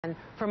And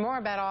for more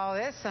about all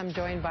this, I'm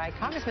joined by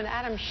Congressman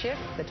Adam Schiff,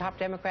 the top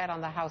Democrat on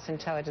the House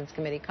Intelligence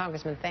Committee.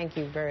 Congressman, thank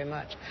you very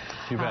much.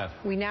 You bet.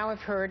 We now have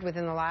heard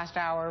within the last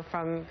hour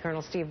from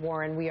Colonel Steve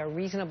Warren, we are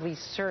reasonably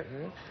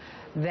certain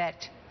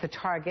that the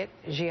target,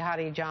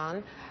 Jihadi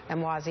John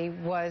Emwazi,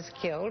 was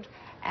killed.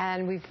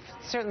 And we've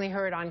certainly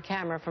heard on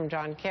camera from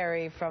John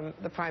Kerry, from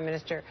the Prime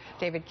Minister,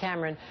 David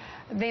Cameron,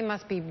 they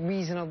must be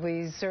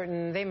reasonably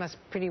certain, they must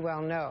pretty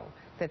well know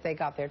that they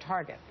got their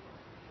target.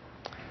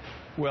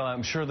 Well,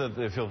 I'm sure that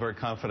they feel very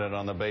confident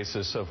on the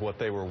basis of what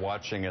they were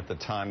watching at the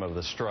time of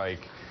the strike.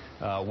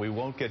 We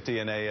won't get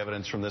DNA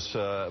evidence from this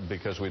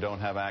because we don't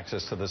have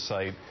access to the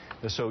site.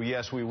 So,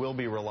 yes, we will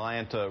be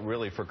reliant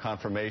really for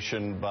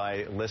confirmation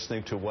by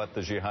listening to what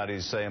the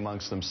jihadis say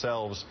amongst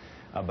themselves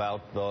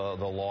about the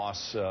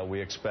loss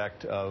we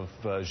expect of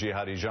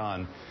Jihadi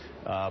John.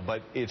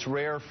 But it's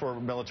rare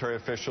for military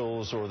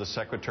officials or the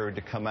secretary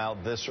to come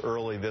out this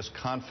early, this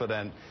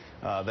confident.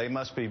 They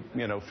must be,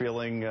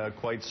 feeling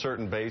quite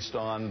certain based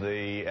on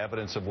the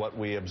evidence of what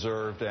we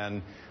observed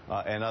and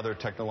other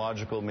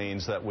technological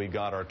means that we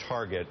got our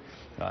target.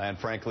 And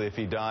frankly, if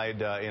he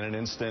died in an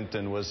instant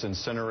and was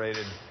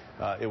incinerated,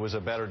 it was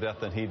a better death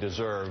than he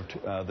deserved.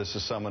 This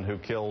is someone who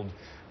killed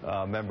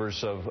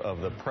members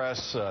of the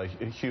press,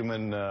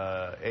 human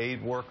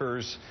aid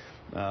workers,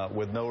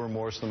 with no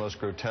remorse in the most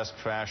grotesque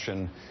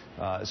fashion.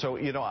 So,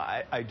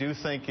 I do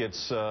think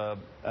it's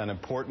an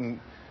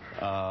important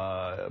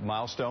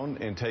milestone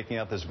in taking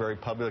out this very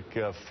public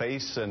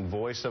face and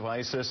voice of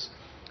ISIS.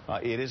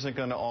 It isn't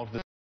going to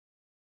alter,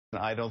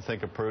 I don't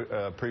think,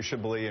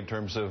 appreciably in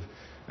terms of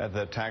at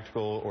the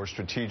tactical or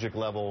strategic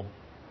level,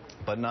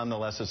 but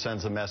nonetheless it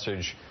sends a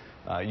message.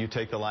 You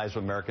take the lives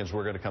of Americans,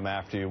 we're going to come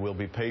after you. We'll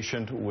be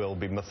patient, we'll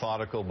be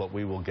methodical, but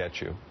we will get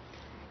you.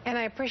 And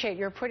I appreciate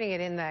you're putting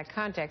it in that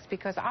context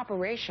because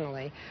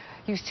operationally,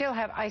 you still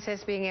have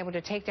ISIS being able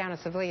to take down a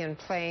civilian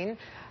plane,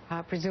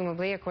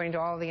 presumably, according to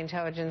all the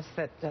intelligence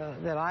that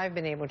I've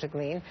been able to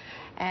glean,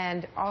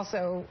 and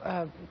also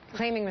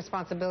claiming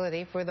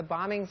responsibility for the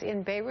bombings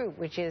in Beirut,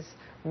 which is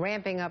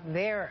ramping up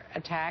their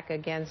attack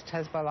against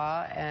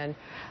Hezbollah and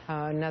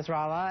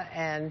Nasrallah,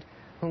 and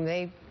whom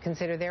they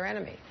consider their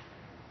enemy.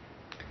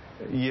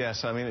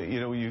 Yes, I mean,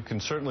 you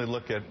can certainly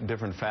look at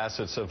different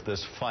facets of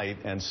this fight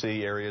and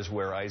see areas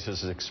where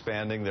ISIS is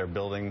expanding. They're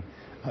building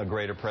a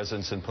greater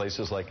presence in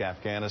places like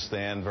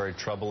Afghanistan. Very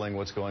troubling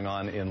what's going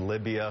on in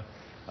Libya.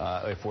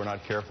 If we're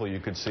not careful,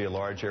 you could see a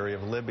large area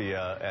of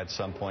Libya at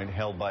some point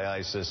held by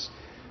ISIS.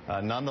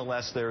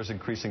 Nonetheless, there is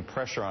increasing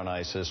pressure on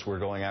ISIS. We're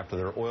going after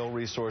their oil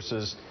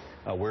resources.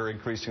 We're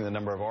increasing the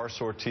number of our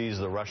sorties.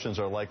 The Russians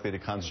are likely to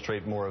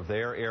concentrate more of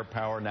their air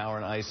power now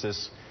on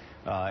ISIS.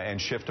 And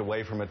shift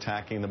away from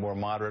attacking the more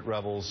moderate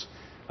rebels.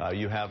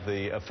 You have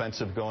the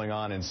offensive going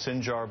on in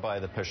Sinjar by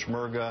the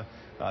Peshmerga.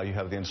 You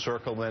have the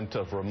encirclement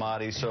of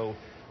Ramadi. So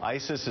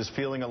ISIS is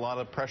feeling a lot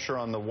of pressure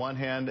on the one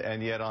hand,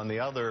 and yet on the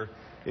other,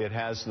 it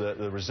has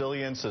the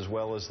resilience as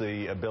well as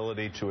the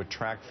ability to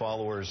attract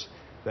followers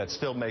that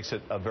still makes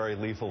it a very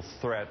lethal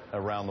threat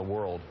around the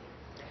world.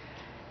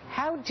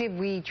 How did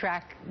we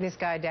track this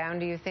guy down,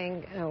 do you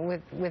think,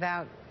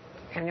 without,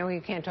 I know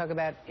you can't talk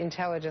about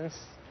intelligence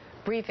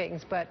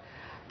briefings, but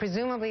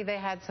presumably they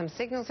had some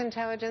signals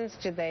intelligence.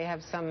 Did they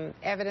have some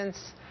evidence,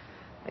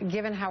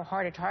 given how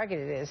hard a target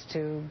it is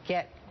to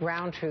get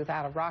ground truth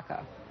out of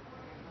Raqqa?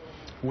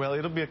 Well,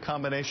 it'll be a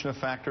combination of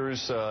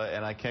factors,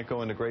 and I can't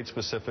go into great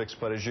specifics,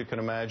 but as you can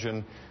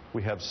imagine,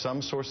 we have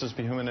some sources of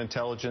human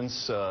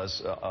intelligence,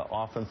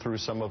 often through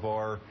some of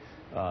our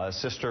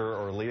sister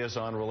or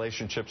liaison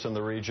relationships in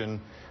the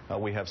region.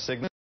 We have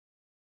signal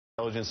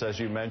intelligence, as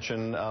you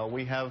mentioned.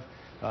 We have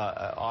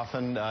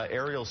often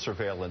aerial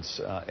surveillance,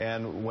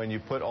 and when you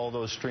put all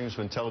those streams of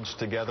intelligence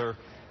together,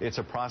 it's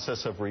a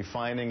process of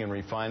refining and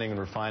refining and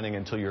refining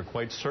until you're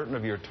quite certain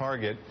of your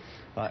target.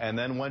 And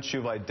then once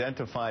you've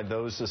identified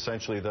those,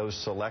 essentially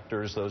those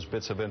selectors, those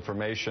bits of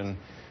information,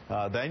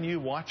 then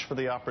you watch for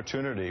the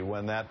opportunity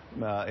when that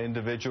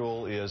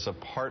individual is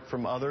apart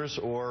from others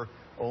or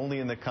only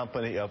in the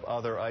company of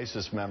other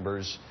ISIS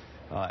members.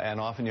 And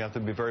often you have to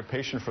be very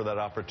patient for that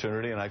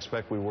opportunity, and I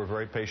expect we were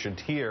very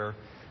patient here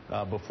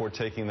before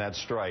taking that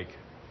strike.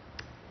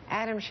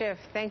 Adam Schiff,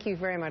 thank you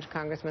very much,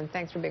 Congressman.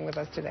 Thanks for being with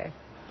us today.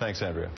 Thanks, Andrea.